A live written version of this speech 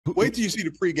Wait till you see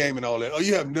the pregame and all that. Oh,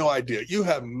 you have no idea. You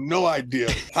have no idea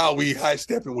how we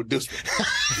high-stepping with this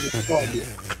one.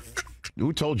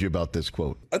 Who told you about this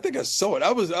quote? I think I saw it.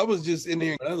 I was just in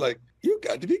there, and I was like, you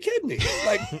got to be kidding me.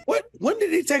 Like, what? When did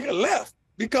he take a left?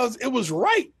 Because it was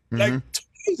right. Like 2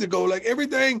 days ago, like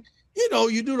everything,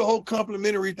 you do the whole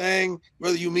complimentary thing,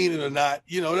 whether you mean it or not.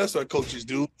 That's what coaches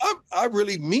do. I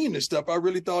really mean this stuff. I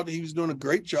really thought he was doing a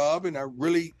great job, and I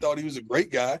really thought he was a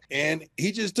great guy. And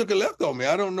he just took a left on me.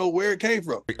 I don't know where it came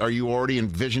from. Are you already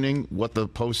envisioning what the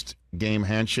post-game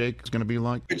handshake is going to be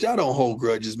like? Rich, I don't hold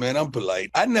grudges, man. I'm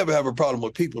polite. I never have a problem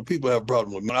with people. People have a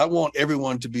problem with me. I want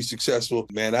everyone to be successful.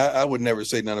 Man, I would never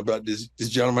say nothing about this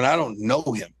gentleman. I don't know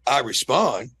him. I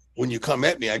respond. When you come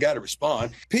at me, I got to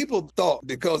respond. People thought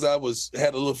because I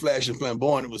had a little flash and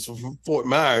flamboyant, it was from Fort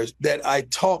Myers, that I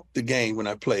talked the game when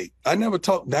I played. I never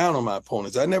talked down on my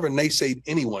opponents. I never naysayed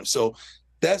anyone. So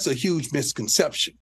that's a huge misconception.